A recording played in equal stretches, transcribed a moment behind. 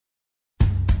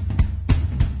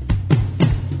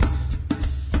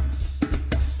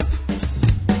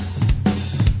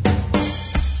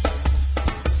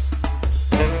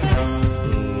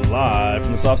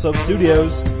Soft Soap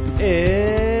Studios. It's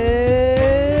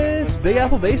Big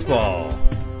Apple Baseball.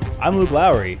 I'm Luke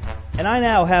Lowry, and I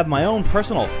now have my own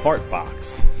personal fart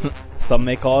box. Some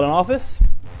may call it an office.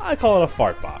 I call it a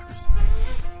fart box.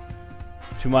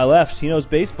 To my left, he knows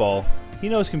baseball. He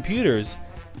knows computers.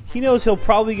 He knows he'll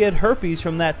probably get herpes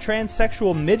from that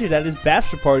transsexual midget at his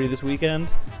bachelor party this weekend.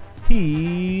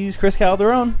 He's Chris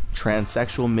Calderon.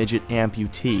 Transsexual midget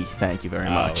amputee. Thank you very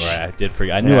much. Oh, right. I did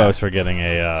forget. I knew I was forgetting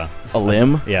a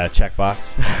limb? Yeah, a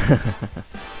checkbox.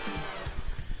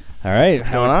 All right. What's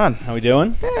going on? How we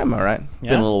doing? Yeah, I'm all right.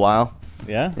 Yeah? Been a little while.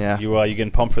 Yeah? Yeah. You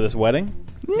getting pumped for this wedding?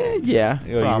 Yeah.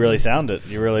 You really sound it.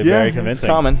 You're really very convincing.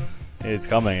 It's coming. It's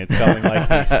coming. It's coming like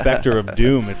the specter of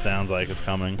doom, it sounds like it's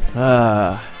coming.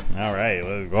 All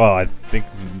right. Well, I think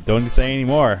don't say any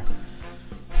more.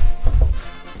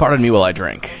 Pardon me while I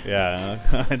drink. Yeah,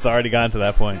 it's already gotten to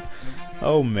that point.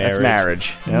 Oh, marriage. That's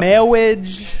marriage. Yep.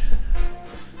 Marriage.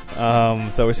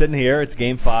 So we're sitting here. It's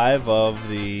Game 5 of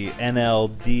the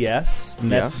NLDS.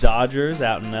 Mets Dodgers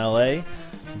out in L.A.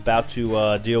 About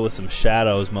to deal with some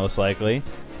shadows, most likely.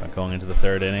 Going into the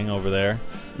third inning over there.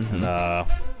 Mm-hmm. And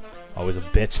always a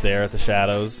bitch there at the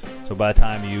shadows. So by the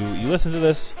time you listen to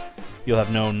this, you'll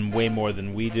have known way more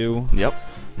than we do. Yep.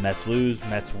 Mets lose,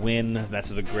 Mets win, Mets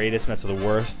are the greatest, Mets are the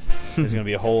worst. There's going to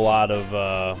be a whole lot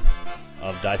of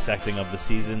dissecting of the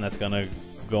season that's going to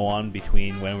go on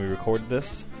between when we record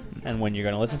this and when you're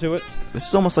going to listen to it. This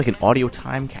is almost like an audio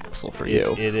time capsule for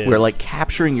you. It is. We're like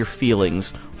capturing your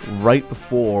feelings right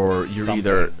before you're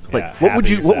either like yeah,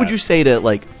 what would you say to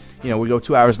we go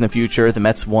 2 hours in the future, the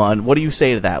Mets won. What do you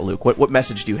say to that, Luke? What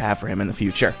message do you have for him in the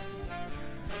future?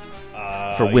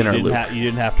 For winner, Luke. You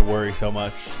didn't have to worry so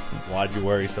much. Why'd you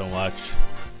worry so much?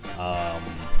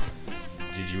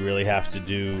 Did you really have to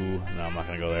do... No, I'm not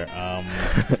going to go there.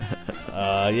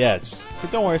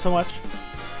 Don't worry so much.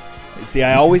 See,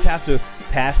 I always have to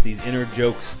pass these inner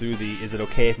jokes through the is it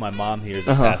okay if my mom hears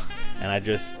the test? And I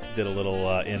just did a little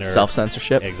inner...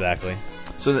 Self-censorship? Exactly.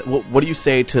 So what do you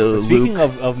say to Luke? Speaking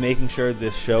of making sure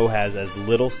this show has as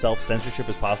little self-censorship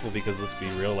as possible, because let's be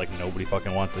real, like nobody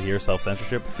fucking wants to hear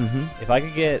self-censorship. Mm-hmm. If I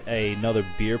could get another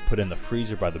beer put in the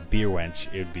freezer by the beer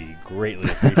wench, it would be greatly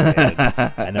appreciated.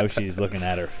 I know she's looking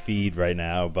at her feed right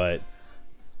now, but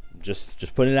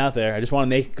just putting it out there. I just want to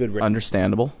make good.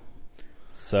 Understandable.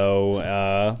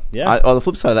 So, yeah. On the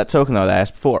flip side of that token, though, that I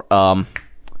asked before, what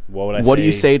would I say? What do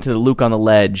you say to Luke on the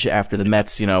ledge after the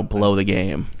Mets, blow the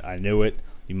game? I knew it.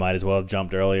 You might as well have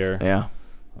jumped earlier. Yeah.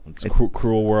 It's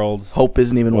cruel world. Hope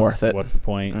isn't even worth it. What's the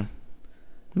point?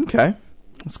 Okay.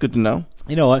 That's good to know.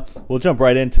 You know what? We'll jump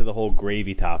right into the whole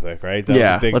gravy topic, right?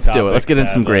 Let's do it. Let's get into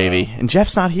some gravy. And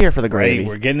Jeff's not here for the gravy.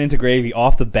 We're getting into gravy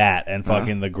off the bat, and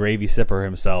fucking the gravy sipper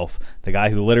himself, the guy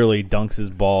who literally dunks his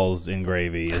balls in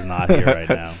gravy, is not here right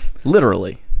now.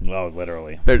 Literally. Well,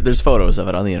 literally. There's photos of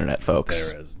it on the internet,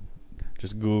 folks. There is.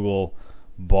 Just Google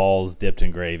balls dipped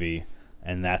in gravy,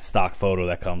 and that stock photo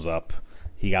that comes up,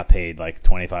 he got paid like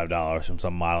 $25 from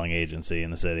some modeling agency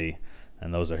in the city,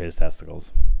 and those are his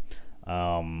testicles.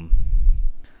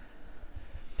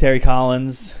 Terry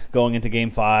Collins going into Game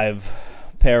 5,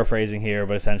 paraphrasing here,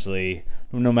 but essentially,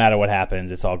 no matter what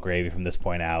happens, it's all gravy from this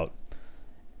point out.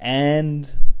 And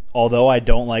although I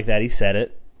don't like that he said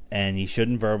it, and he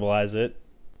shouldn't verbalize it,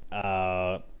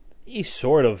 he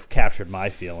sort of captured my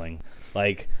feeling.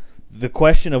 Like, the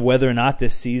question of whether or not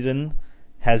this season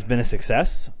has been a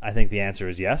success, I think the answer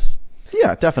is yes.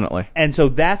 Yeah, definitely. And so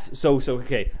that's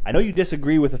okay. I know you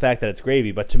disagree with the fact that it's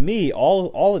gravy, but to me,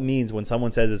 all it means when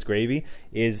someone says it's gravy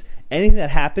is anything that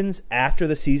happens after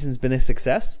the season's been a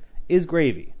success is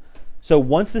gravy. So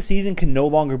once the season can no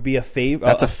longer be a failure,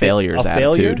 that's a failures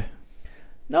attitude.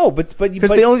 No, but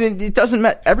because it doesn't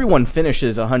matter. Everyone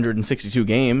finishes 162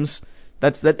 games.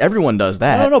 That everyone does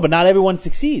that. No, but not everyone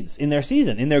succeeds in their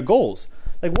season, in their goals.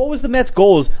 Like, what was the Mets'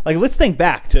 goals? Like, let's think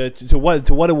back to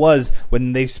what it was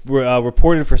when they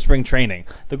reported for spring training.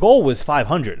 The goal was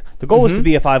 500. The goal was to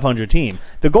be a 500 team.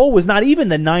 The goal was not even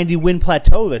the 90-win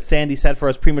plateau that Sandy set for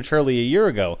us prematurely a year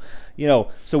ago.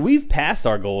 So we've passed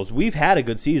our goals. We've had a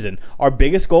good season. Our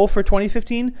biggest goal for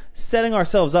 2015, setting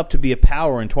ourselves up to be a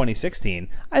power in 2016.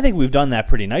 I think we've done that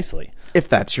pretty nicely. If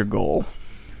that's your goal.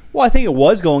 Well, I think it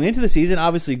was going into the season.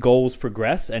 Obviously, goals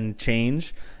progress and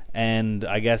change. And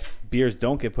I guess beers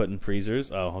don't get put in freezers.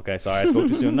 Oh, okay. Sorry, I spoke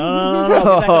too soon. No.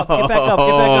 Get back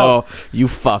up. You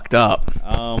fucked up.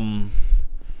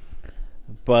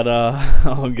 But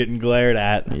I'm getting glared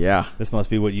at. Yeah. This must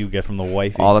be what you get from the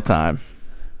wifey. All the time.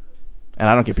 And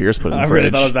I don't get beers put in the fridge. I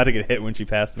really thought I was about to get hit when she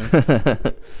passed me. She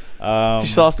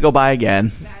still has to go by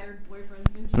again. Battered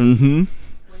boyfriend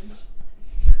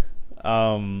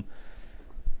syndrome.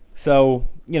 So,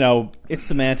 it's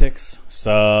semantics.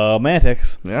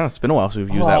 Semantics. Yeah, it's been a while since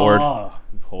we've used that word.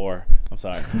 Whore. I'm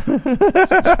sorry.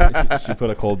 She put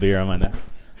a cold beer on my neck.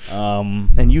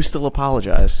 And you still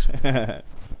apologize.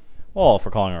 Well,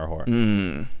 for calling her a whore.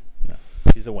 No,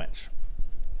 she's a wench.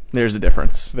 There's a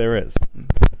difference. There is.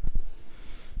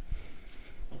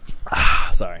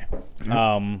 Sorry.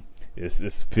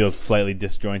 This feels slightly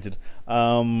disjointed.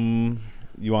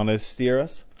 You want to steer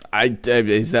us?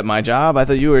 Is that my job? I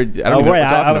thought you were. I don't even know what we're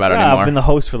talking about anymore. I've been the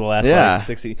host for the last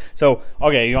 60. So,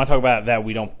 okay, you want to talk about that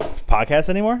we don't podcast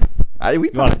anymore?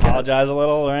 You want to apologize a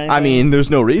little or anything? I mean, there's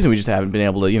no reason. We just haven't been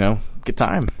able to, get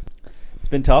time. It's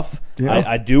been tough. Yeah.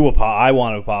 I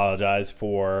want to apologize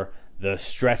for the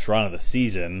stretch run of the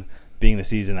season, being the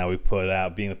season that we put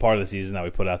out, being the part of the season that we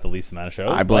put out the least amount of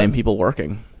shows. I blame people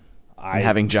working. And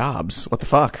having jobs. What the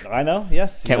fuck? I know,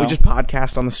 yes. Can't we just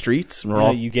podcast on the streets and we're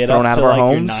all you get thrown up out to of our like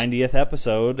homes? your 90th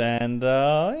episode and,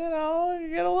 you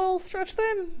get a little stretched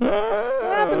thin. What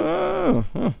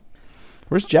happens?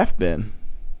 Where's Jeff been?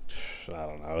 I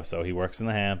don't know. So he works in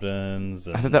the Hamptons.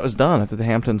 I thought that was done. I thought the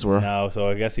Hamptons were... No, so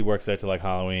I guess he works there till like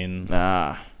Halloween.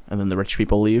 And then the rich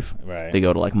people leave? Right. They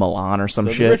go to like Milan or some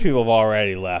shit? The rich people have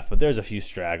already left, but there's a few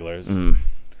stragglers.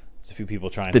 There's a few people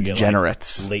trying to get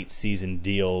degenerates. Like, late season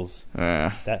deals.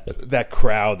 That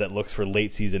crowd that looks for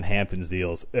late season Hamptons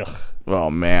deals. Ugh.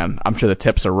 Oh man, I'm sure the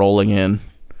tips are rolling in.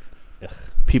 Ugh.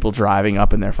 People driving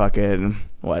up in their fucking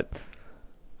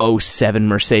 07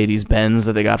 Mercedes Benz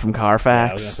that they got from Carfax.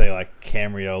 Yeah, I was gonna say like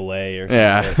Cabriolet or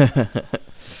something.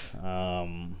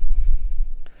 Yeah.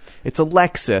 It's a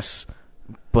Lexus,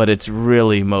 but it's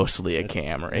really mostly a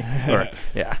Camry.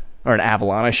 Or an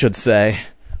Avalon, I should say.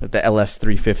 With the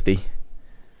LS350.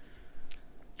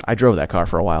 I drove that car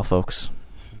for a while, folks.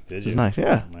 Did you? It was nice,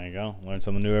 yeah. There you go. Learn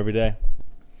something new every day.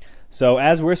 So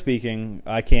as we're speaking,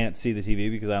 I can't see the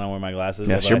TV because I don't wear my glasses.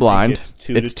 Yes, you're blind. It's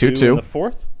 2-2 in the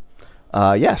fourth?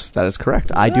 Yes, that is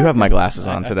correct. I do have my glasses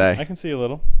on today. I can see a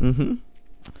little. Mm-hmm.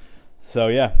 So,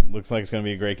 yeah, looks like it's going to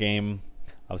be a great game.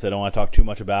 Obviously, I don't want to talk too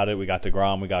much about it. We got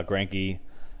DeGrom, we got Greinke.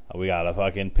 We got a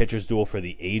fucking pitcher's duel for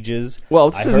the ages.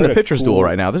 Well, this isn't a pitcher's duel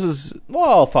right now. This is...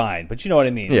 Well, fine, but you know what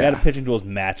I mean. Yeah. We had a pitching duels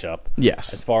matchup.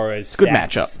 Yes. As far as good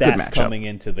matchup. Coming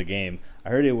into the game. I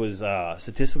heard it was,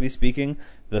 statistically speaking,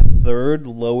 the third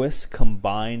lowest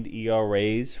combined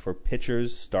ERAs for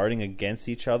pitchers starting against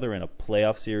each other in a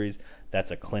playoff series.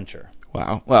 That's a clincher.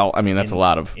 Wow. Well, I mean, that's a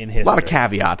lot of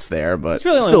caveats there, but it's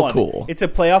really still cool. It's a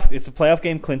playoff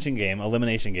game, clinching game,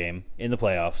 elimination game in the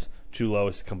playoffs. Two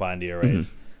lowest combined ERAs.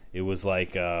 Mm-hmm. It was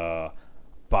like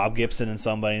Bob Gibson and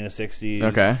somebody in the 60s.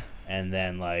 Okay. And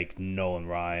then like Nolan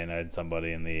Ryan had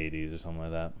somebody in the 80s or something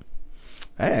like that.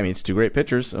 Hey, I mean, it's two great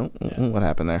pitchers. What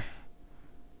happened there?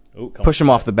 Push him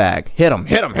off the bag. Hit him.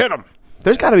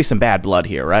 There's got to be some bad blood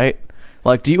here, right?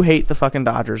 Like, do you hate the fucking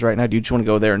Dodgers right now? Do you just want to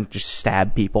go there and just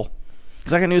stab people?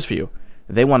 Because I got news for you.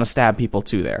 They want to stab people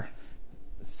too there.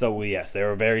 So, yes, they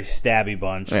were a very stabby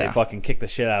bunch. Yeah. They fucking kicked the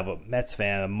shit out of a Mets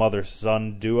fan, a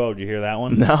mother-son duo. Did you hear that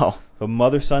one? No. The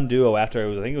mother-son duo, after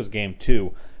I think it was game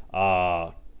 2,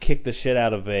 kicked the shit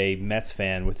out of a Mets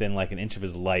fan within like an inch of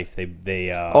his life. I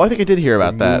think I did hear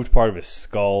about that. Removed part of his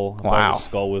skull. Wow. Part of his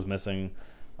skull was missing.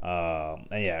 And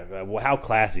yeah, how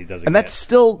classy does it get? And that's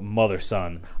still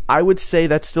mother-son. I would say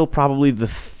that's still probably the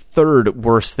third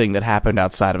worst thing that happened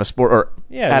outside of a sport or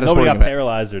at a nobody got event.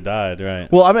 paralyzed or died, right?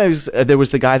 Well, I mean, there was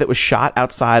the guy that was shot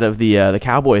outside of the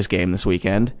Cowboys game this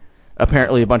weekend.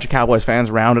 Apparently, a bunch of Cowboys fans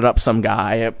rounded up some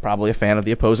guy, probably a fan of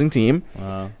the opposing team,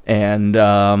 and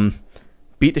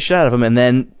beat the shit out of him. And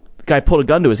then the guy pulled a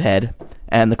gun to his head,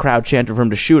 and the crowd chanted for him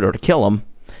to shoot or to kill him,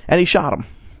 and he shot him.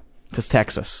 Because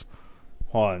Texas.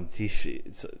 Hold on,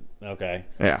 okay.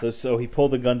 Yeah. So he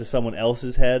pulled the gun to someone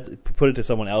else's head, put it to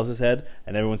someone else's head,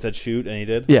 and everyone said shoot, and he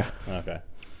did? Yeah. Okay.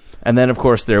 And then, of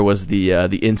course, there was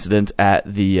the incident at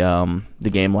the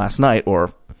game last night, or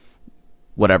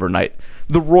whatever night,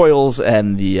 the Royals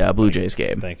and the Blue Jays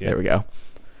game. Thank you. There we go.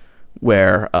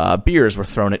 Where beers were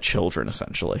thrown at children,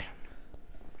 essentially.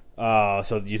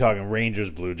 So you're talking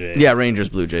Rangers, Blue Jays. Yeah, Rangers,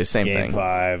 Blue Jays, same thing. Game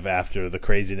 5 after the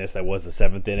craziness that was the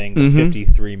 7th inning,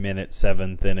 Mm-hmm. 53-minute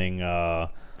 7th inning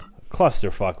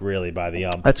clusterfuck, really, by the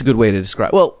ump. That's a good way to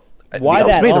describe. Well, why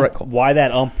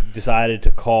that ump decided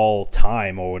to call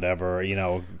time or whatever,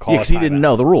 call because he didn't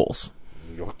know the rules.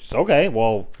 Okay,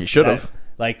 well, he should have.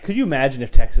 Like, could you imagine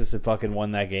if Texas had fucking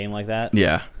won that game like that?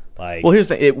 Yeah. Like, well, here's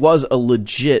the thing. It was a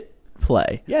legit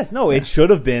play. Yes, no, it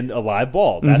should have been a live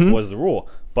ball. That Mm-hmm. was the rule.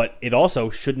 But it also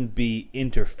shouldn't be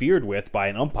interfered with by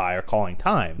an umpire calling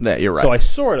time. Yeah, you're right. So I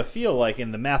sort of feel like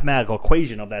in the mathematical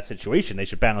equation of that situation, they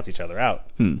should balance each other out.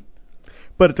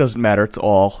 But it doesn't matter. It's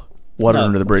all water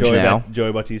under the bridge now.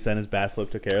 Joey Bautista and his bat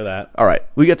flip took care of that. All right,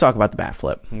 we got to talk about the bat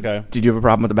flip. Okay. Did you have a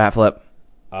problem with the bat flip?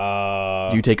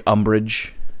 Do you take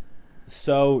umbrage?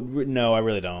 So, no, I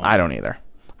really don't. I don't either.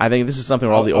 I think this is something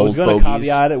where all the old fogies... I was going to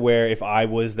caveat it where if I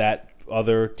was that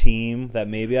other team, that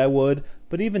maybe I would.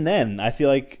 But even then, I feel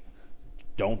like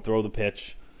don't throw the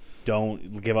pitch.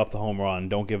 Don't give up the home run.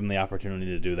 Don't give them the opportunity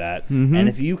to do that. Mm-hmm. And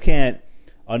if you can't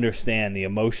understand the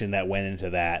emotion that went into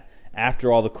that,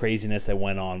 after all the craziness that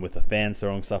went on with the fans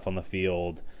throwing stuff on the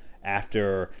field,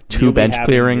 after two bench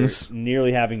clearings,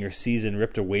 nearly having your season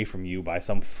ripped away from you by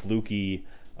some fluky,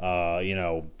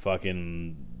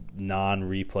 fucking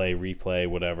non-replay,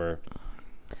 whatever.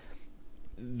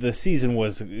 The season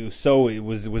was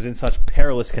in such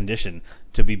perilous condition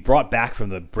to be brought back from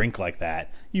the brink like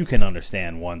that. You can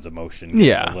understand one's emotion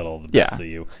a little the best of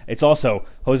you. It's also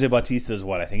Jose Bautista's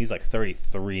I think he's like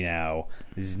 33 now.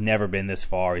 He's never been this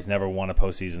far. He's never won a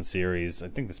postseason series. I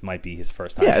think this might be his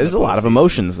first time. Yeah, there's a lot of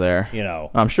emotions there.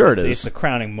 I'm sure it is. It's the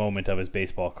crowning moment of his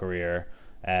baseball career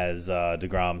as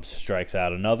DeGrom strikes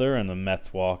out another and the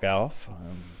Mets walk off.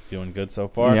 Doing good so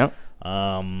far. Yep.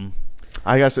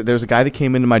 I gotta say, there's a guy that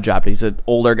came into my job. He's an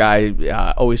older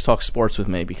guy. Always talks sports with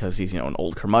me because he's an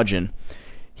old curmudgeon.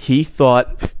 He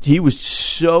thought he was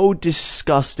so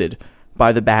disgusted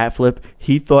by the bat flip.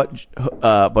 He thought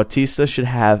Bautista should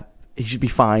be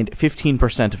fined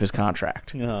 15% of his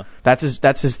contract. Uh-huh.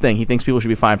 That's his thing. He thinks people should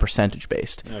be fined percentage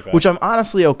based, which I'm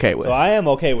honestly okay with. So I am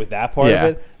okay with that part of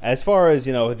it. As far as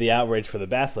the outrage for the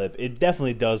bat flip, it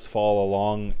definitely does fall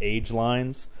along age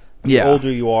lines. The older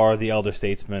you are, the elder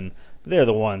statesmen, they're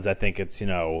the ones that think it's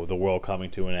the world coming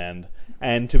to an end.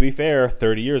 And to be fair,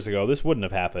 30 years ago, this wouldn't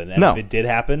have happened. And if it did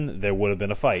happen, there would have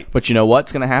been a fight. But you know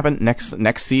what's going to happen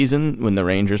next season when the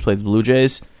Rangers play the Blue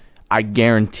Jays? I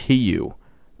guarantee you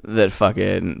that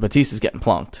fucking Bautista's getting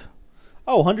plunked.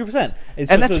 Oh, 100%. And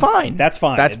that's fine. That's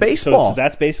fine. That's baseball. So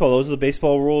that's baseball. Those are the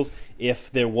baseball rules.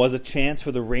 If there was a chance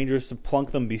for the Rangers to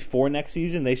plunk them before next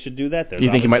season, they should do that. You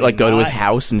think he might go to his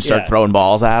house and start throwing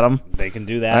balls at him? They can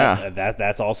do that. Yeah.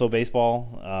 That's also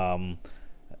baseball.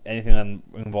 Anything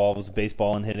that involves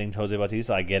baseball and hitting Jose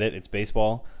Bautista, I get it. It's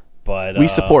baseball. But we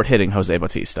support hitting Jose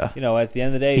Bautista. At the end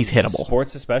of the day, he's hittable.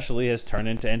 Sports especially has turned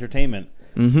into entertainment.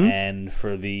 Mm-hmm. And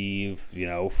for the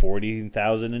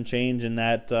 40,000 and change in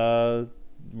that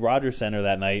Rogers Center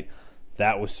that night,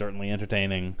 that was certainly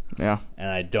entertaining. Yeah. And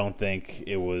I don't think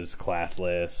it was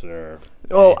classless or.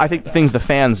 Well, I think the things the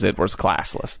fans did was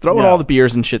classless. Throwing all the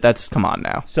beers and shit. Come on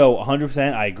now. So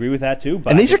 100%, I agree with that too.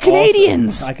 But and these are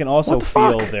Canadians. I can also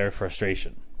feel their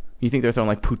frustration. You think they're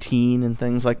throwing poutine and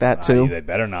things like that too? They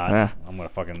better not. Yeah. I'm gonna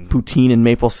fucking poutine and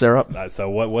maple syrup. So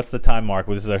what's the time mark?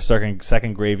 This is our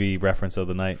second gravy reference of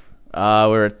the night.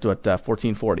 We're at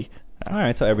 14:40. All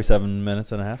right, so every 7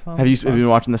 minutes and a half. Have you been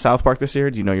watching the South Park this year?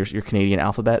 Do you know your Canadian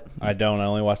alphabet? I don't. I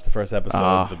only watched the first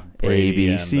episode. The Brady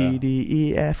A B C D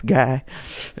E F guy.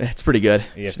 It's pretty good.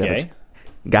 EFK?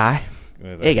 Guy.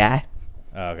 Hey guy.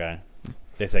 Oh, okay.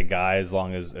 They say guy as well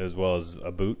as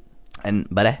a boot. And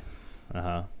buddy.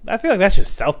 Uh-huh. I feel like that's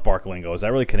just South Park lingo. Is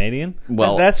that really Canadian?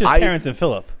 Well, that's just Terrence and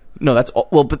Phillip. No, that's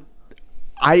all. But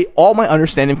all my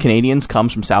understanding of Canadians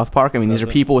comes from South Park. I mean, these are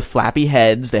people with flappy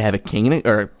heads. They have a king and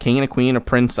a queen, a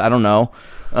prince. I don't know.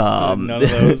 None of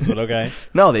those, but okay.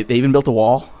 No, they even built a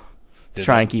wall to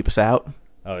try and keep us out.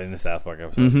 Oh, in the South Park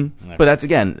episode. Mm-hmm. Okay. But that's,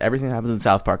 again, everything that happens in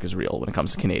South Park is real when it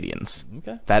comes to Canadians.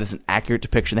 Okay. That is an accurate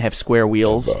depiction. They have square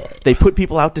wheels. They put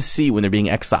people out to sea when they're being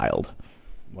exiled.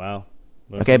 Wow.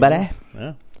 Okay, buddy?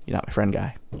 Yeah. You're not my friend,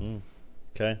 guy.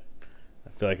 Okay. I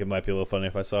feel like it might be a little funny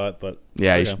if I saw it, but...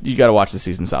 Yeah, you got to watch the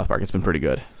season of South Park. It's been pretty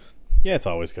good. Yeah, it's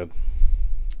always good.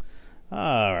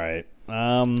 All right.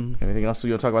 Anything else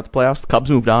we want to talk about the playoffs? The Cubs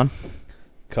moved on.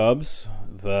 Cubs.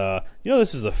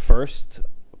 This is the first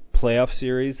playoff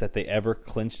series that they ever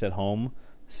clinched at home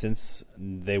since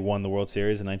they won the World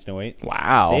Series in 1908.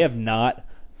 Wow. They have not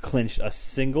clinched a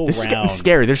single round. This is getting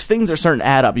scary. There's things that are starting to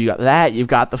add up. You got that. You've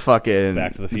got the fucking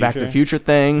Back to the Future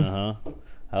thing. Uh-huh.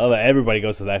 I love that everybody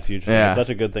goes to that Future thing. It's such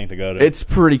a good thing to go to. It's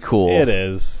pretty cool. It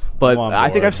is. But I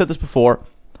think I've said this before.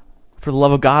 For the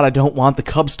love of God, I don't want the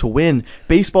Cubs to win.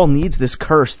 Baseball needs this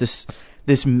curse,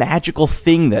 this magical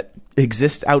thing that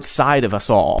exists outside of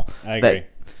us all. I agree.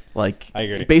 I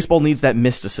agree. Baseball needs that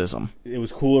mysticism. It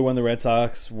was cooler when the Red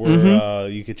Sox were,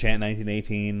 you could chant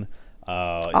 1918.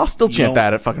 I'll still chant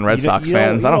that at fucking Red Sox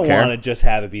fans. I don't care. You don't want to just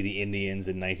have it be the Indians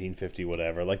in 1950,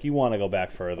 whatever. You want to go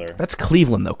back further. That's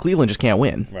Cleveland, though. Cleveland just can't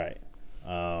win. Right.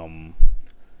 And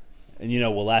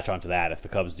we'll latch onto that. If the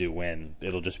Cubs do win,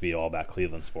 it'll just be all about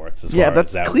Cleveland sports.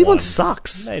 Cleveland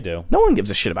sucks. They do. No one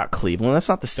gives a shit about Cleveland. That's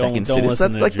not the second city. That's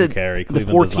like the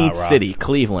 14th city,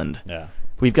 Cleveland. Yeah.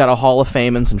 We've got a Hall of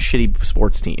Fame and some shitty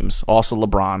sports teams. Also,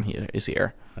 LeBron is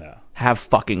here. Yeah. Have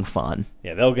fucking fun.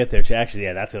 Yeah, they'll get their actually.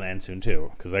 Yeah, that's going to end soon too,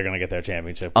 because they're going to get their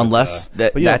championship. Unless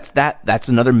that's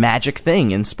another magic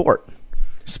thing in sport.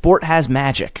 Sport has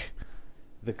magic.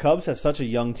 The Cubs have such a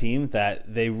young team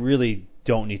that they really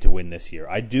don't need to win this year.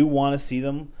 I do want to see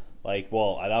them I'd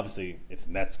obviously, if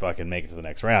the Mets fucking make it to the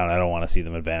next round, I don't want to see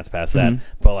them advance past that.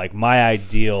 But like my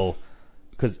ideal,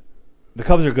 because the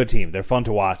Cubs are a good team. They're fun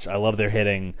to watch. I love their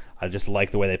hitting. I just like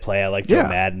the way they play. I like Joe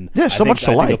Madden. Yeah, so much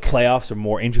to like. I think the playoffs are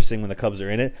more interesting when the Cubs are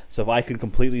in it. So if I could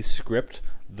completely script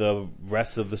the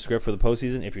rest of the script for the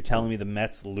postseason, if you're telling me the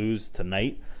Mets lose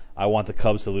tonight, I want the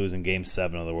Cubs to lose in Game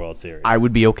 7 of the World Series. I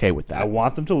would be okay with that. I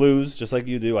want them to lose, just like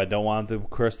you do. I don't want them to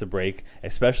curse the break,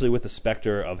 especially with the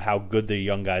specter of how good the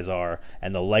young guys are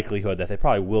and the likelihood that they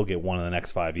probably will get one in the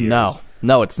next 5 years.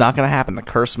 No, it's not going to happen. The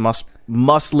curse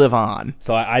must live on.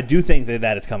 So I do think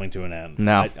that it's coming to an end.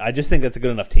 No. I just think that's a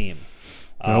good enough team.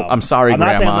 I'm sorry, I'm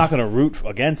Grandma. not saying I'm not going to root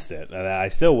against it. I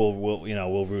still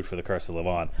will root for the curse to live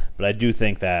on. But I do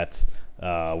think that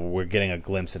we're getting a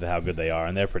glimpse into how good they are,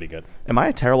 and they're pretty good. Am I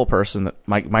a terrible person? That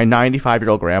my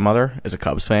 95-year-old grandmother is a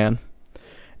Cubs fan,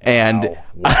 and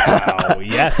wow.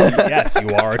 yes,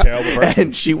 you are a terrible person,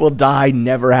 and she will die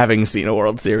never having seen a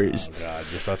World Series. Oh God,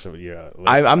 you're such a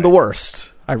I'm the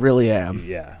worst. I really am.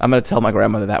 Yeah. I'm gonna tell my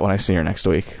grandmother that when I see her next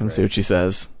week and see what she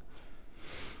says.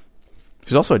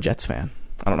 She's also a Jets fan.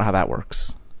 I don't know how that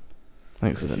works. I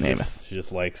think this is a name. She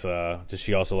just likes. Does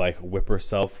she also like whip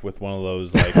herself with one of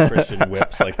those like Christian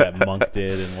whips like that monk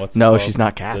did? And what's no, it called? She's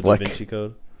not Catholic. The Da Vinci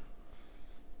Code.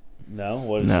 No,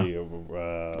 what is she?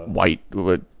 White.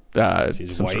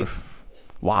 She's some white. sort of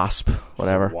WASP,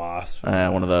 whatever. WASP.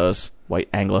 One of those white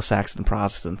Anglo-Saxon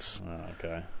Protestants. Oh,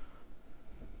 okay.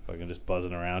 Fucking just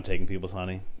buzzing around taking people's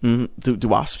honey. Do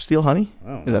wasps steal honey?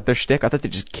 Oh. Is that their shtick? I thought they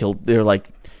just killed. They're like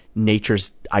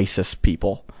nature's ISIS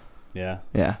people. Yeah.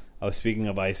 Yeah. Oh, speaking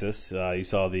of ISIS, you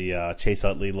saw the Chase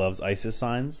Utley loves ISIS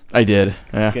signs. I did.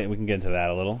 Yeah. We can get into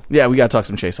that a little. Yeah, we gotta talk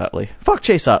some Chase Utley. Fuck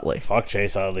Chase Utley. Fuck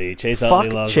Chase Utley. Chase Fuck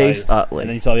Utley loves Chase ISIS. Utley. And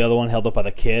then you saw the other one held up by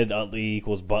the kid. Utley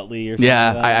equals Butley or something.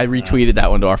 Yeah, like I retweeted that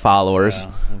one to our followers.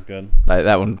 Yeah, that was good.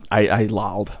 That one, I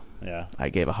lolled. Yeah. I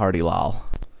gave a hearty lol.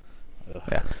 Ugh.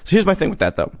 Yeah. So here's my thing with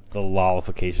that though. The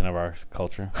lolification of our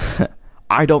culture.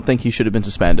 I don't think he should have been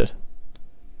suspended.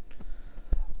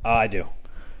 I do.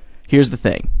 Here's the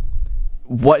thing.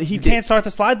 What he You can't start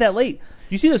the slide that late.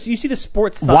 You see this? You see the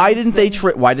sports. Why didn't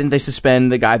they suspend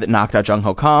the guy that knocked out Jung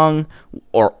Ho Kong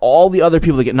or all the other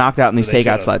people that get knocked out in these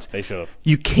takeout slides? They should have.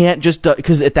 You can't just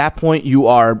because at that point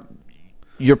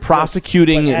you're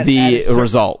prosecuting the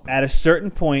result. At a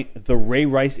certain point, the Ray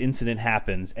Rice incident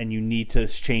happens, and you need to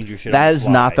change your shit. That is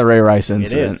not the Ray Rice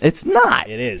incident. It is. It's not.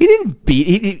 It is. He didn't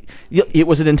beat. It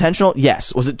was it intentional?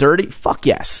 Yes. Was it dirty? Fuck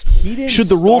yes. He didn't. Should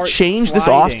the rule start change this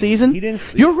sliding. offseason? He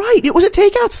didn't. You're right. It was a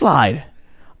takeout slide.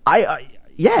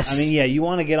 Yes. I mean, yeah, you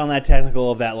want to get on that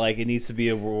technical of that, like it needs to be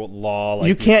a law. Like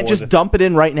you can't just dump it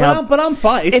in right now. But I'm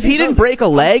fine. If he didn't break a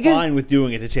leg, I'm fine with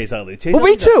doing it to Chase Utley. Well,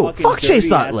 me too. Fuck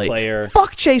Chase Utley. Player.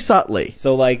 Fuck Chase Utley.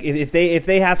 So like, if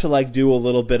they have to like do a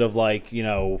little bit of like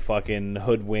fucking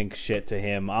hoodwink shit to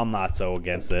him, I'm not so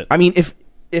against it. I mean, if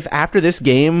after this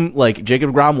game, like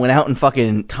Jacob deGrom went out and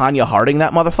fucking Tanya Harding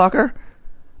that motherfucker,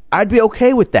 I'd be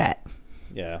okay with that.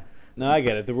 Yeah. No, I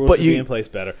get it. The rules should be in place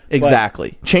better.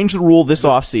 Exactly. Change the rule this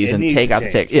offseason. Take out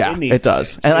the take. Yeah, it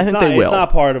does. And I think they will. It's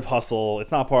not part of hustle. It's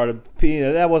not part of.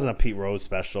 That wasn't a Pete Rose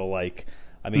special. Like,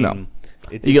 I mean, no.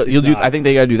 You'll do. I think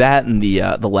they got to do that and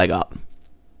the leg up.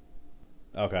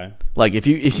 Okay. Like if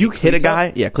you hit a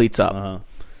guy, cleats up. Uh-huh.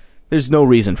 There's no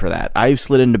reason for that. I've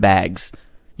slid into bags.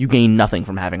 You gain nothing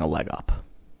from having a leg up,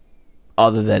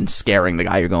 other than scaring the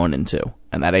guy you're going into,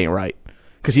 and that ain't right.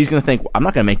 Because he's going to think, I'm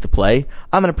not going to make the play.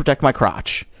 I'm going to protect my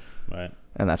crotch. Right.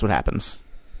 And that's what happens.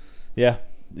 Yeah.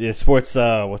 Sports,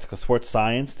 what's it called? Sports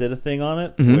Science did a thing on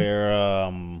it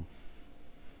where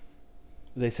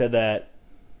they said that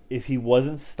if he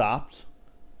wasn't stopped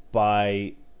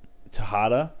by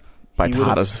Tejada,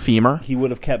 Tejada's femur, he would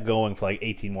have kept going for like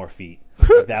 18 more feet.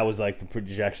 Like, that was like the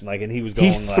projection. Like, and he was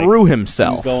going. He threw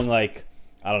himself. He was going like,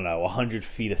 I don't know, 100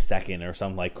 feet a second or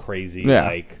something like crazy,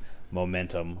 like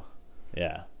momentum.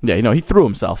 Yeah. Yeah, he threw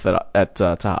himself at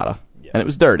Tejada, and it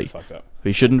was dirty. It's fucked up.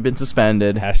 He shouldn't have been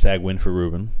suspended. # win for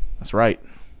Ruben. That's right.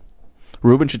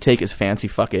 Ruben should take his fancy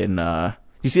fucking.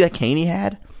 You see that cane he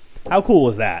had? How cool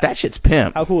was that? That shit's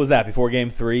pimp. How cool was that? Before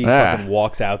Game 3, he fucking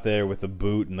walks out there with the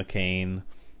boot and the cane.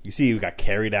 You see, he got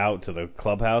carried out to the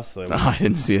clubhouse. I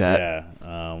didn't see that.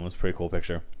 Yeah, it was a pretty cool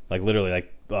picture. Like literally,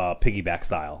 like piggyback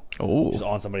style. Oh. Just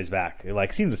on somebody's back.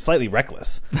 It seemed slightly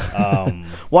reckless.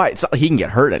 Why? He can get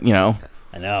hurt.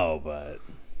 I know, but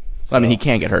So, I mean, he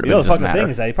can get hurt. You know, it the doesn't fucking matter. thing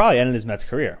is that he probably ended his Mets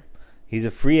career. He's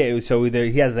a free agent, so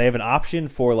they have an option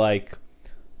for like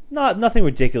nothing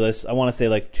ridiculous. I want to say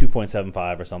like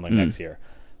 2.75 or something next year,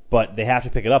 but they have to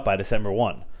pick it up by December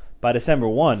 1. By December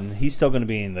 1, he's still going to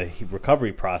be in the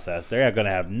recovery process. They're going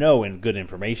to have no good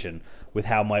information with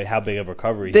how big of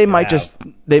recovery they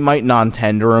might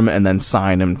non-tender him and then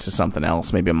sign him to something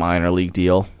else, maybe a minor league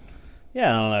deal. Yeah,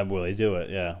 I don't know will they do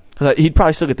it. Yeah, because he'd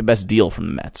probably still get the best deal from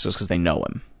the Mets just because they know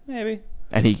him. Maybe.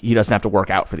 And he doesn't have to work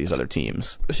out for these other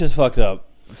teams. It's just fucked up.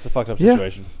 It's a fucked up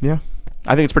situation. Yeah.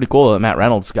 I think it's pretty cool that Matt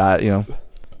Reynolds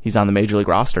he's on the major league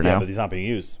roster now. Yeah, but he's not being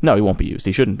used. No, he won't be used.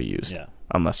 He shouldn't be used. Yeah.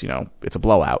 Unless, it's a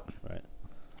blowout. Right.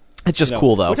 It's just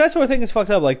cool, though. Which I sort of think is fucked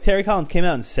up. Like, Terry Collins came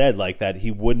out and said, like, that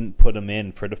he wouldn't put him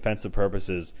in for defensive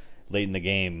purposes late in the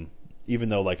game, even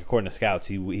though, like, according to scouts,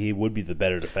 he would be the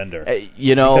better defender.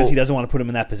 Because he doesn't want to put him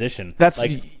in that position. That's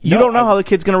like, you don't know how the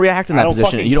kid's going to react in that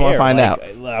position. You don't want to find out.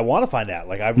 I want to find out.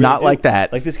 Like, I really Not do. Like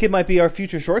that. Like, this kid might be our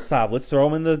future shortstop. Let's throw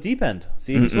him in the deep end.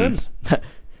 See if he swims.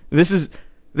 This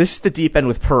is the deep end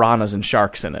with piranhas and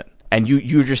sharks in it. And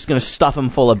you're just going to stuff him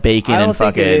full of bacon and fucking... I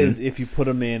don't think it is if you put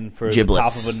him in for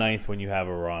giblets. the top of a ninth when you have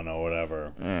a run or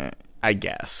whatever. I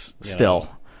guess. Still.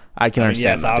 I can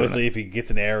understand. Yes, obviously, if he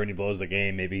gets an error and he blows the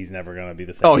game, maybe he's never going to be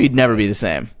the same. Oh, he'd never be the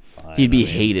same. Fine, He'd be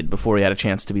hated before he had a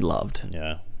chance to be loved.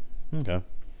 Yeah. Okay.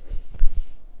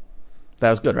 That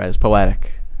was good, right? It's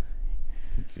poetic.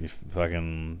 You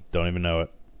fucking don't even know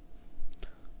it.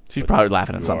 She's probably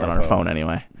laughing at something on her phone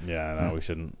anyway. Yeah, I know. We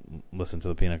shouldn't listen to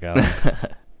the peanut gallery.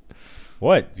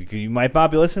 What? You might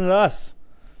not be listening to us.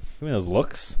 Give me those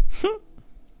looks. All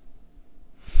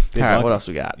right, what else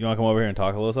we got? You want to come over here and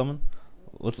talk a little something?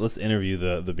 Let's interview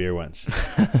the beer wench.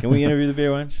 Can we interview the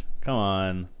beer wench? Come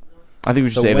on. I think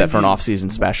we should save that for an off-season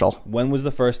special. When was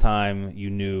the first time you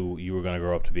knew you were going to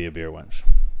grow up to be a beer wench?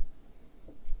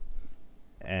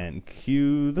 And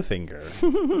cue the finger.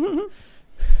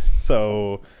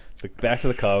 So back to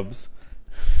the Cubs.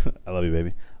 I love you,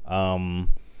 baby. Kyle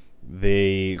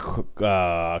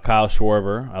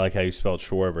Schwarber. I like how you spelled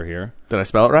Schwarber here. Did I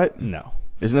spell it right? No.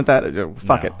 Isn't it that?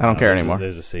 Fuck it. I don't care anymore.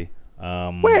 There's a C.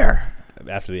 Where?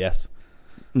 After the S.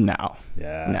 No.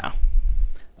 Yeah.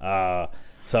 No.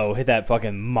 So hit that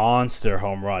fucking monster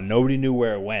home run. Nobody knew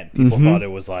where it went. People thought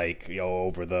it was like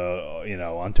over the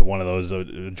onto one of those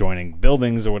adjoining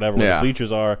buildings or whatever where the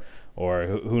bleachers are, or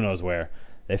who knows where.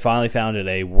 They finally found it.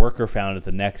 A worker found it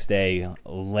the next day,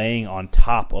 laying on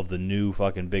top of the new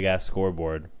fucking big ass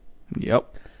scoreboard.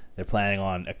 Yep. They're planning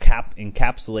on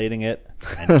encapsulating it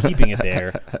and keeping it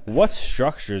there. What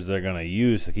structures they're going to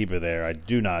use to keep it there, I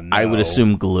do not know. I would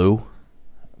assume glue.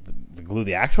 Glue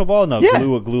the actual ball? No, yeah.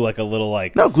 glue like a little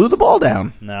like... No, glue the ball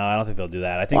down. No, I don't think they'll do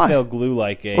that. I think they'll glue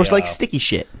like a... Or it's like sticky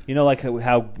shit. You know, like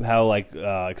how like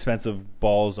expensive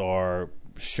balls are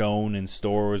shown in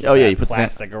stores. Oh yeah, you put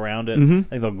plastic around it. I think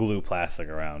they'll glue plastic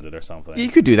around it or something. You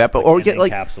could do that, but or get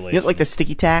like the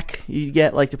sticky tack you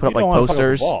get like to put up like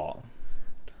posters.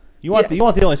 You want the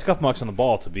only scuff marks on the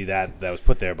ball to be that was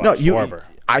put there by Schwarber.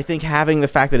 I think having the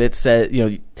fact that it said,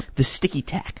 the sticky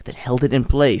tack that held it in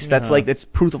place, that's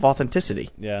proof of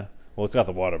authenticity. Yeah. Well, it's got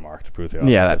the watermark to prove the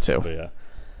authenticity. Yeah, that too. But yeah.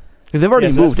 Because they've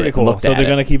already moved it. Cool. So they're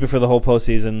going to keep it for the whole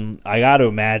postseason. I got to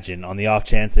imagine, on the off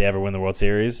chance they ever win the World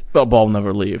Series, the ball will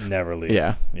never leave. Never leave.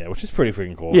 Yeah. Yeah, which is pretty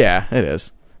freaking cool. Yeah, it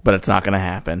is. But it's not going to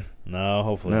happen. No,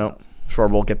 hopefully not.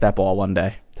 Schwarber will get that ball one day.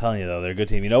 I'm telling you, though, they're a good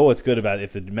team. You know what's good about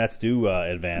if the Mets do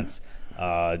advance?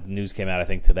 News came out, I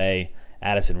think, today.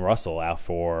 Addison Russell out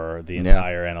for the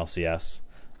entire NLCS.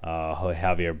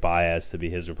 Javier Baez to be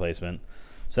his replacement.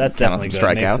 So that's definitely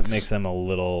good. Makes them a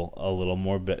little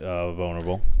more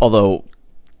vulnerable. Although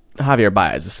Javier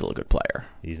Baez is still a good player.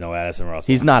 He's no Addison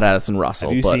Russell. He's not Addison Russell.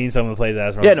 Have you seen some of the plays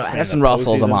Addison Russell? Yeah, no, Addison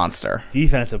Russell is a monster.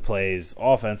 Defensive plays,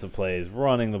 offensive plays,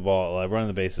 running the ball, running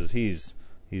the bases. He's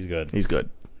good. He's good.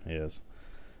 He is.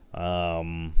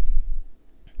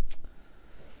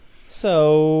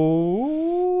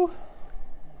 So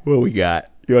what we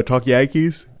got? You want to talk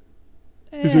Yankees?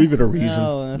 Is there even a reason?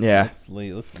 No,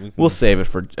 we'll save it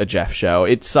for a Jeff show.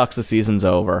 It sucks the season's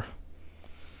over,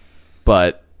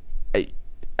 but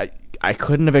I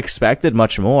couldn't have expected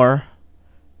much more.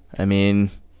 I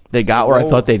mean, they got where I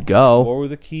thought they'd go. What were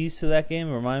the keys to that game?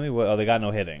 Remind me. They got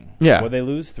no hitting. Yeah. Would they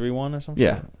lose 3-1 or something?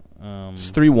 Yeah.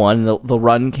 It's 3-1. The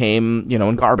run came,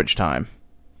 in garbage time.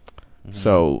 Mm-hmm.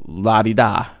 So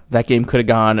la-di-da. That game could have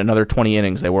gone another 20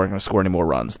 innings. They weren't going to score any more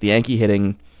runs. The Yankee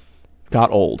hitting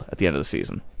got old at the end of the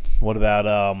season. What about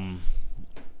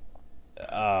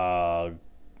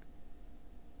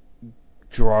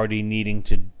Girardi needing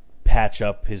to patch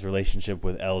up his relationship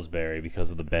with Ellsbury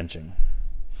because of the benching?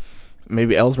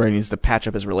 Maybe Ellsbury needs to patch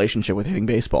up his relationship with hitting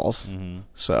baseballs.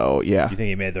 So, yeah. You think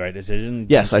he made the right decision?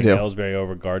 Yes, I do. Ellsbury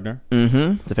over Gardner?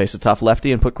 To face a tough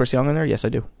lefty and put Chris Young in there? Yes, I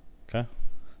do. Okay.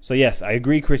 So, yes, I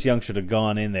agree Chris Young should have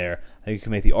gone in there. I think you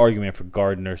can make the argument for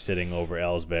Gardner sitting over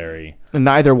Ellsbury. And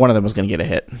neither one of them was going to get a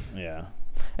hit. Yeah.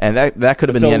 And that could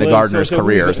have been the end of Gardner's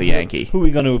career as a Yankee. Who are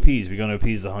we going to appease? Are we going to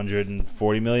appease the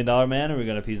 $140 million man, or are we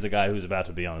going to appease the guy who's about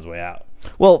to be on his way out?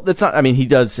 Well, that's not. I mean, he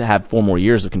does have 4 more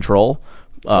years of control.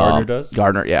 Gardner does?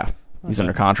 Gardner, yeah. He's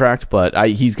under contract, but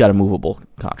he's got a movable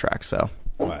contract, so.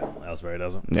 Right. Ellsbury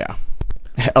doesn't. Yeah.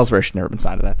 Ellsbury should never have been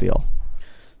signed to that deal.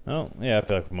 Oh, yeah, I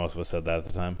feel like most of us said that at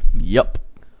the time. Yep.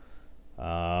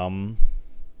 So,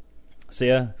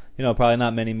 yeah, probably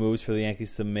not many moves for the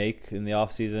Yankees to make in the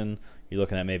offseason. You're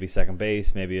looking at maybe second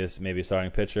base, maybe a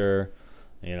starting pitcher.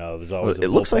 There's always it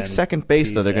looks like second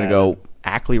base, though, they're going to go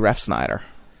Ackley, Ref, Snyder.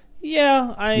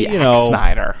 Yeah,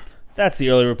 Snyder. That's the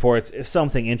early reports. If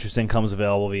something interesting comes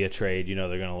available via trade, they're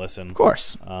going to listen. Of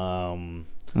course.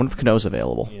 What if Cano's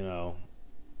available?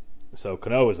 So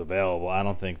Cano is available. I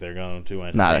don't think they're going to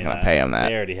entertain they're going to pay him that.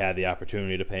 They already had the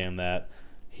opportunity to pay him that.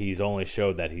 He's only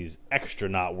showed that he's extra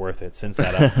not worth it since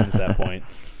that point.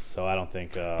 So I don't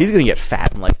think he's going to get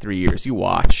fat in like 3 years. You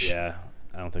watch. Yeah,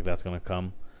 I don't think that's going to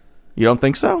come. You don't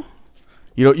think so?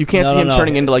 You can't see him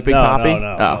turning into like Big Papi?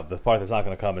 No. The part that's not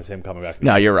going to come is him coming back.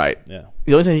 No, you're right. Yeah.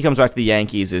 The only time he comes back to the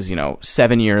Yankees is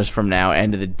 7 years from now,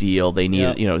 end of the deal. They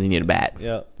need they need a bat.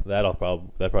 Yeah, that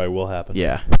probably will happen.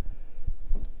 Yeah.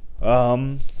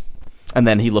 And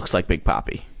then he looks like Big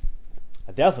Papi.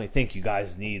 I definitely think you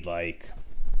guys need like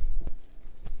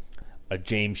a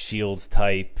James Shields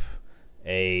type,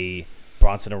 a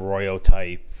Bronson Arroyo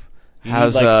type.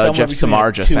 How's Jeff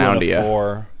Samardzija sound to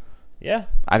you? Yeah.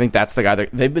 I think that's the guy.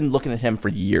 They've been looking at him for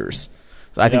years.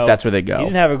 So I think that's where they go. He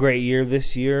didn't have a great year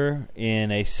this year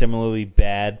in a similarly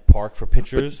bad park for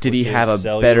pitchers. But did he have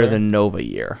a better than Nova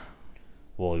year?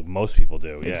 Well, most people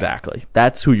do, yeah. Exactly.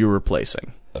 That's who you're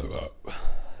replacing.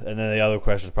 And then the other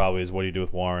question probably is what do you do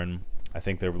with Warren? I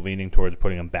think they're leaning towards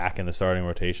putting him back in the starting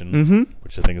rotation,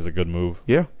 which I think is a good move.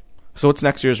 Yeah. So what's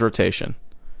next year's rotation?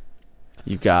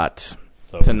 You've got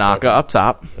Tanaka up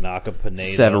top. Tanaka, Pineda.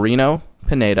 Severino,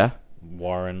 Pineda.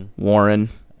 Warren.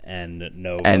 And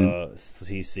Nova,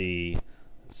 CC.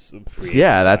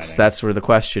 Yeah, that's where the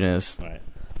question is. Right.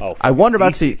 Oh, I wonder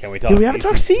about CC. Can we talk? We haven't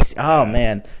talked CC. Oh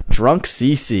man, drunk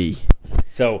CC.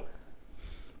 So,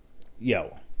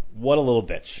 what a little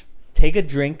bitch. Take a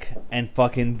drink and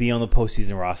fucking be on the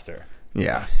postseason roster.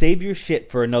 Yeah. Save your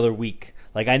shit for another week.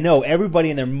 Like, I know everybody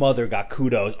and their mother got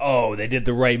kudos. Oh, they did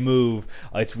the right move.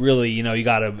 It's really, you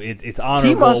gotta, it's honorable.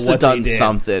 He must have done did.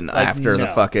 something after the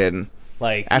fucking.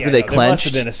 After they clinched. There must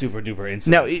have been a super duper incident.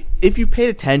 Now, if you paid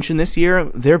attention this year,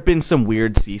 there have been some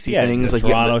weird CC things. The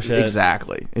Toronto shit.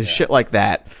 Exactly. It's shit like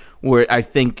that where I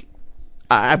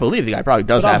believe the guy probably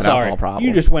does have an alcohol problem.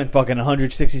 You just went fucking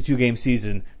 162 game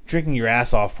season, drinking your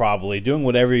ass off probably, doing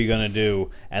whatever you're gonna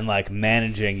do, and like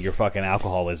managing your fucking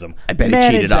alcoholism. I bet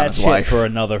he cheated on his wife. Manage that shit for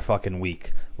another fucking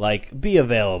week. Like, be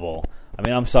available. I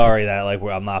mean, I'm sorry that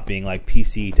I'm not being like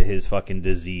PC to his fucking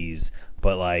disease,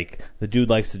 but like the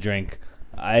dude likes to drink.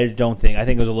 I think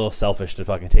it was a little selfish to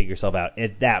fucking take yourself out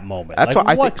at that moment. That's why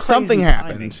I think something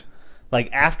happened.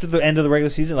 Like after the end of the regular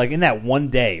season, like in that one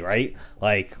day, right?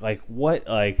 Like what?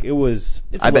 Like it was.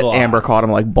 I bet Amber caught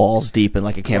him like balls deep in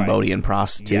like a Cambodian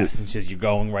prostitute. Yes, and says you're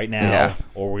going right now,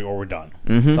 or we're done.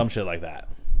 Some shit like that.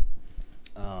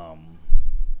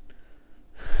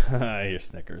 Your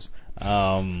Snickers.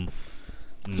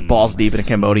 Balls deep in a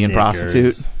Cambodian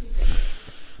prostitute.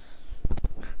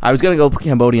 I was gonna go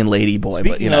Cambodian lady boy,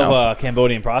 Speaking of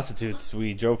Cambodian prostitutes,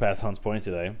 we drove past Hunts Point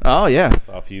today. Oh yeah.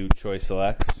 Saw a few choice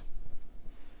selects.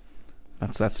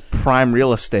 That's prime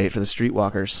real estate for the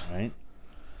streetwalkers. Right.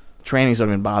 Trainings don't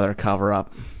even bother to cover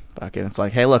up. Fucking, it's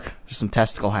like, hey, look, just some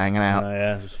testicle hanging out. Oh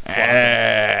yeah. Just All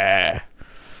right,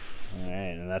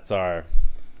 and that's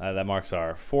that marks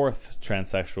our fourth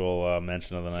transsexual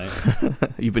mention of the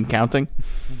night. You've been counting?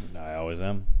 I always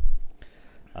am.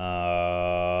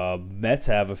 Mets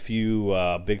have a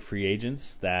few big free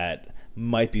agents that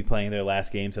might be playing their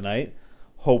last game tonight.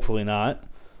 Hopefully not.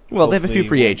 Well, they have a few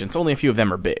free agents. Only a few of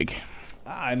them are big.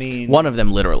 I mean, one of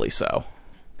them literally so.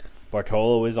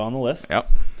 Bartolo is on the list.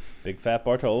 Yep. Big fat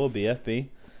Bartolo, BFB.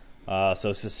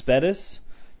 So Cespedes,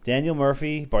 Daniel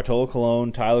Murphy, Bartolo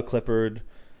Colon, Tyler Clippard,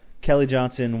 Kelly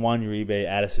Johnson, Juan Uribe,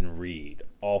 Addison Reed.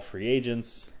 All free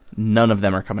agents. None of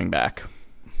them are coming back.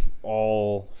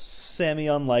 All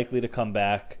semi-unlikely to come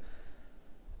back.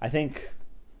 I think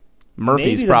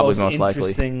Murphy's probably most likely. Maybe the most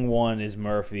interesting one is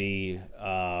Murphy.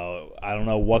 I don't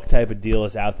know what type of deal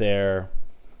is out there.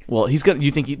 Well, he's gonna.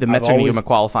 You think the Mets are gonna give him a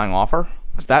qualifying offer?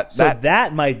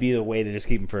 That might be the way to just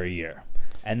keep him for a year,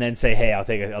 and then say, hey, I'll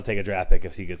take a draft pick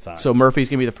if he gets signed. So Murphy's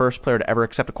gonna be the first player to ever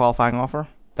accept a qualifying offer.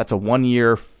 That's a 1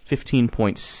 year,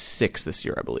 15.6 this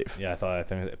year, I believe. Yeah, I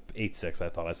think 8.6. I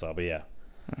thought I saw, but yeah,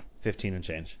 15 and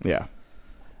change. Yeah.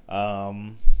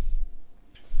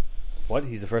 What?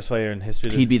 He's the first player in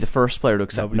history. He'd be the first player to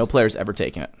accept. No player's ever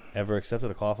taken it. Ever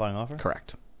accepted a qualifying offer?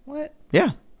 Correct. What? Yeah.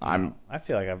 I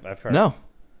feel like I've heard.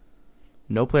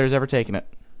 No player's ever taken it.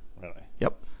 Really?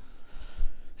 Yep.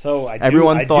 So I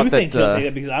thought think he'll take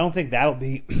it because I don't think that'll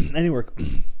be anywhere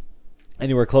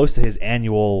close to his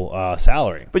annual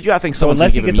salary. But you gotta think someone's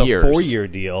unless gonna he give gets him a years. 4-year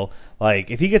deal,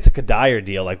 like if he gets a Kadire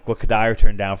deal, like what Kadire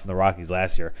turned down from the Rockies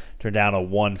last year, turned down a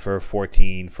 1 for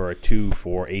 14, for a 2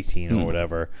 for 18 or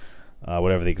whatever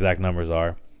the exact numbers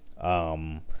are.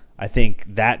 I think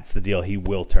that's the deal he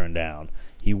will turn down.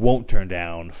 He won't turn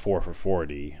down 4 for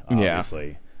 40,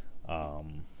 obviously.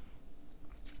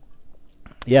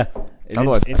 Yeah.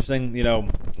 It's interesting,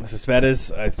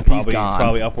 Cespedes, he's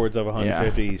probably upwards of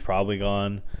 150. Yeah. He's probably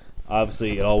gone.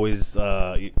 Obviously, it always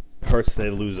hurts they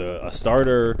lose a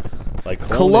starter like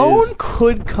Cologne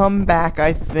could come back,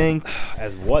 I think.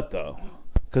 As what though?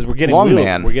 Because we're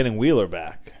getting Wheeler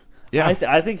back. Yeah,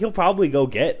 I think he'll probably go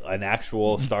get an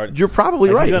actual start. You're probably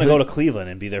right. He's going to go to Cleveland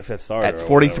and be their fifth starter at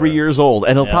 43 years old,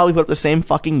 and he'll probably put up the same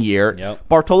fucking year. Yep.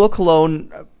 Bartolo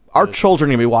Colon, our children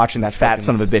are going to be watching that fat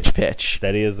son of a bitch pitch.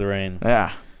 Steady as the rain.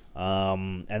 Yeah.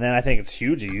 And then I think it's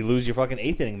huge. You lose your fucking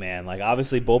eighth inning man. Like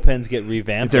obviously bullpens get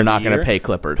revamped. They're not going to pay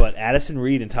Clippard. But Addison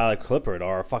Reed and Tyler Clippard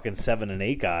are fucking 7 and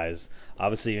 8 guys.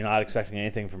 Obviously you're not expecting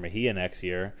anything from Mejia next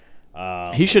year.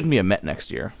 He shouldn't be a Met next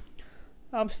year.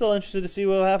 I'm still interested to see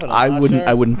what will happen.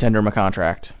 I wouldn't tender him a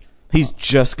contract. He's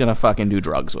just gonna fucking do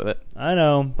drugs with it. I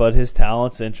know, but his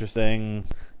talent's interesting.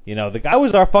 The guy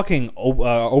was our fucking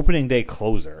opening day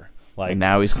closer. Like, and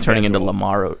now he's turning into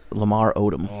Lamar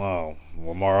Odom. Oh,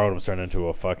 Lamar Odom's turned into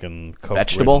a fucking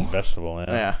vegetable.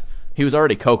 Yeah. He was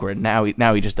already coke-ridden. Now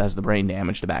he just does the brain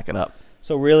damage to back it up.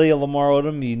 So really, a Lamar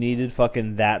Odom, you needed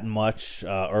fucking that much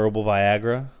herbal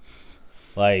Viagra,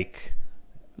 like.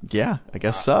 Yeah, I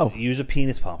guess so. Use a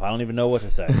penis pump. I don't even know what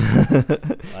to say.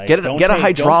 Like, get a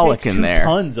hydraulic in there. 2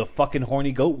 tons of fucking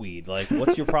horny goat weed. Like,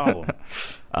 what's your problem?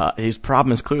 His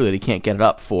problem is clearly that he can't get it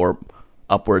up for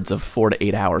upwards of 4 to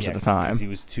 8 hours at a time. Because he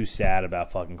was too sad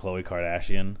about fucking Khloe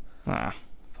Kardashian.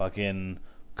 Fucking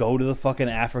go to the fucking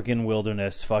African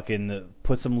wilderness. Fucking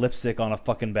put some lipstick on a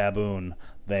fucking baboon.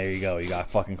 There you go. You got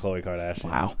fucking Khloe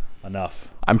Kardashian. Wow.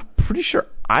 Enough. I'm pretty sure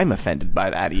I'm offended by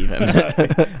that even.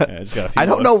 I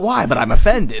don't know why, but I'm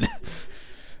offended.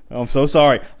 I'm so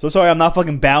sorry. I'm not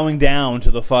fucking bowing down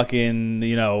to the fucking,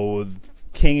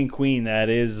 king and queen that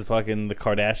is fucking the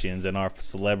Kardashians and our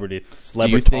celebrity Do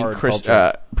you think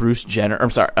culture. Bruce Jenner,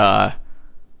 I'm sorry,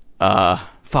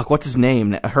 what's his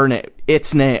name? Her name,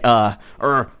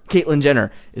 or Caitlyn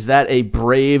Jenner. Is that a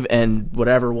brave and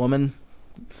whatever woman?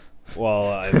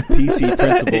 Well, PC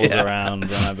principles around,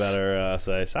 then I better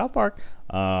say South Park.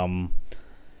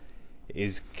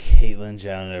 Is Caitlyn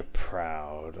Jenner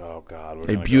proud? Oh, God.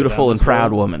 A beautiful and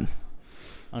proud woman.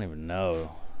 I don't even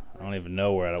know.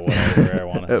 where I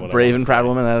want to. Brave and proud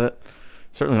woman.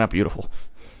 Certainly not beautiful.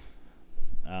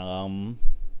 Yeah,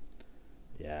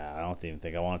 I don't even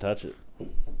think I want to touch it.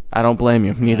 I don't blame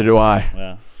you. Neither do I.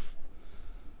 Yeah.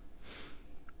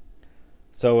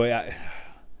 So, I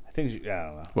don't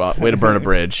know. Well, way to burn a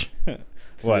bridge.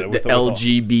 What? The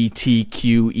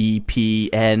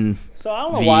LGBTQEPN. So I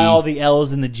don't know why all the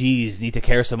L's and the G's need to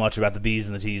care so much about the B's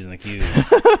and the T's and the Q's.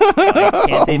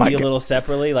 Can't they be a little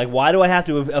separately? Like, why do I have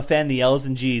to offend the L's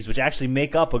and G's, which actually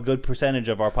make up a good percentage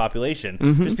of our population?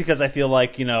 Mm-hmm. Just because I feel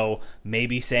like,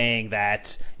 maybe saying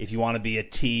that if you want to be a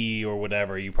T or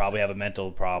whatever, you probably have a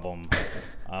mental problem.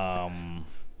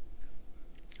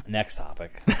 Next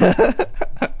topic.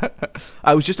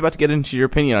 I was just about to get into your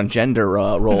opinion on gender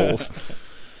roles.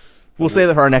 We'll say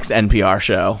that for our next NPR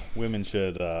show. Women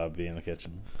should be in the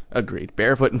kitchen. Agreed.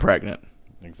 Barefoot and pregnant.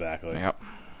 Exactly. Yep.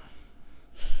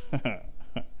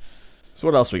 So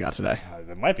what else we got today?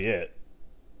 That might be it.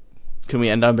 Can we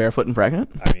end on barefoot and pregnant?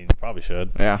 I mean, probably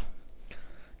should. Yeah.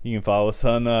 You can follow us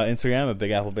on Instagram at Big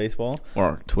Apple Baseball.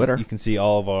 Or Twitter. You can see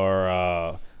all of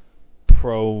our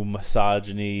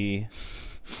pro-misogyny...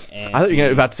 I thought you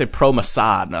were about to say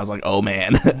pro-Mossad, and I was like, oh,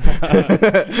 man.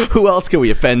 Who else can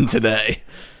we offend today?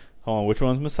 Hold on, which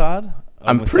one's Mossad?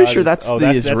 I'm pretty sure that's the Israelis.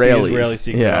 That's the Israeli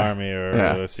secret army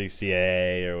or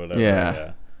CIA or whatever.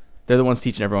 Yeah. They're the ones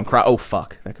teaching everyone. Oh,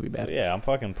 fuck. That could be bad. So, yeah, I'm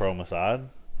fucking pro-Mossad.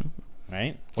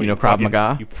 Right? You know Krav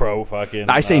Maga? You pro-fucking...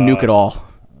 I say nuke it all.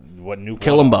 What nuke?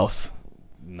 Kill them both.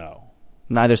 No.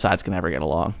 Neither side's going to ever get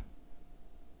along.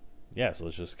 Yeah, so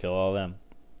let's just kill all of them.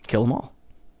 Kill them all.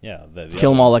 Yeah.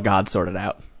 Kill them all, let God sort it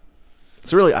out.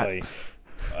 It's really... Okay,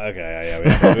 yeah, we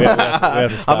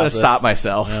have to stop I'm going to stop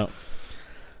myself. Yep.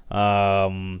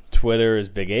 Twitter is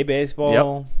Big A Baseball.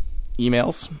 Yep.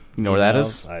 Emails. You know where that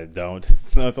is? I don't.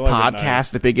 That's all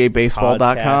Podcast at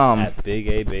bigabaseball.com. Podcast at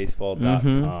bigabaseball.com.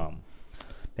 Mm-hmm.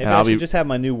 Maybe I should just have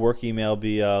my new work email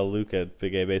be Luke at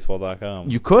bigabaseball.com.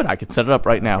 You could. I could set it up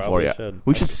right now for you.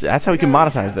 We should. That's how we can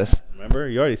monetize this. Remember?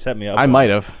 You already set me up. I might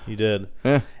have. You did.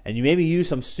 Yeah. And you maybe use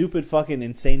some stupid fucking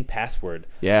insane password.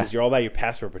 Yeah. Because you're all about your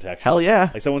password protection. Hell yeah.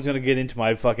 Like someone's going to get into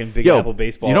my fucking Big Apple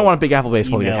Baseball. You don't want Big Apple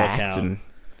Baseball to get hacked. Account. And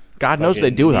God knows what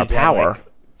they do with our power. Like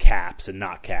caps and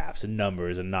not caps and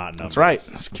numbers and not numbers. That's right.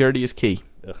 Security is key.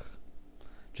 Ugh.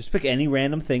 Just pick any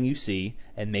random thing you see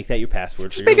and make that your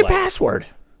password. Just make a password.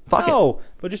 Fuck it.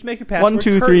 But just make your password 1,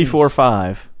 2, 3, 4,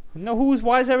 5. No,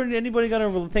 why is anybody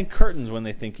gonna think curtains when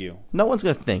they think you? No one's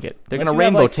gonna think it. They're Unless gonna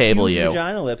rainbow have, table huge you.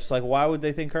 Vagina lips. Like, why would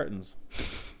they think curtains?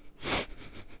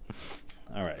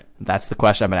 All right. That's the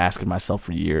question I've been asking myself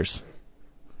for years.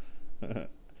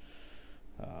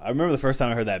 I remember the first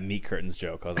time I heard that meat curtains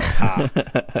joke. I was like,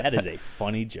 that is a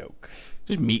funny joke.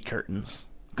 Just meat curtains.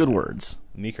 Good words.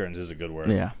 Meat curtains is a good word.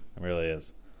 Yeah. It really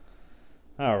is.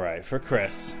 All right. For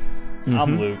Chris,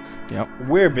 I'm Luke. Yep.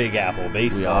 We're Big Apple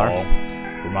Baseball. We are.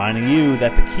 Reminding you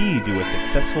that the key to a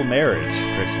successful marriage,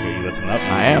 Chris, you listen up.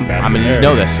 I am. I'm going to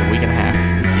know this in a week and a half.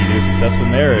 The key to a successful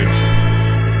marriage.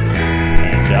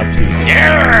 Hand job Tuesday.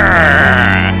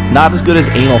 Yeah! Not as good as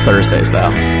Anal Thursdays, though.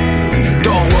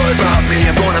 Don't worry about me,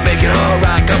 I'm gonna make it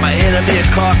alright. Got my enemies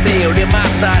caught field in my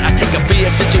sight. I think I'll be a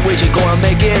situation, gonna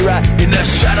make it right. In the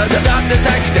shadow of the darkness,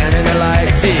 I stand in the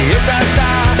light. See, it's our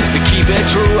style to keep it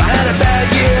true. I had a bad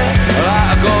year,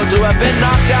 I've gone through. I've been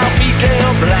knocked out, beat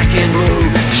down, black and blue.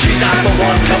 She's not the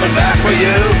one coming back for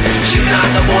you. She's not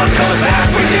the one coming back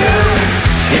for you.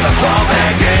 If I fall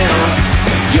back down,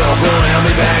 you're gonna help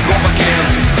me back up again.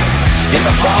 If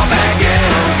I fall back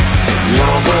down,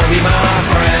 you're gonna be my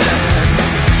friend.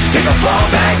 If I fall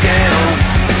back down,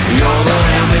 you're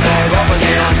gonna help me back up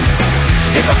again.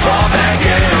 If I fall back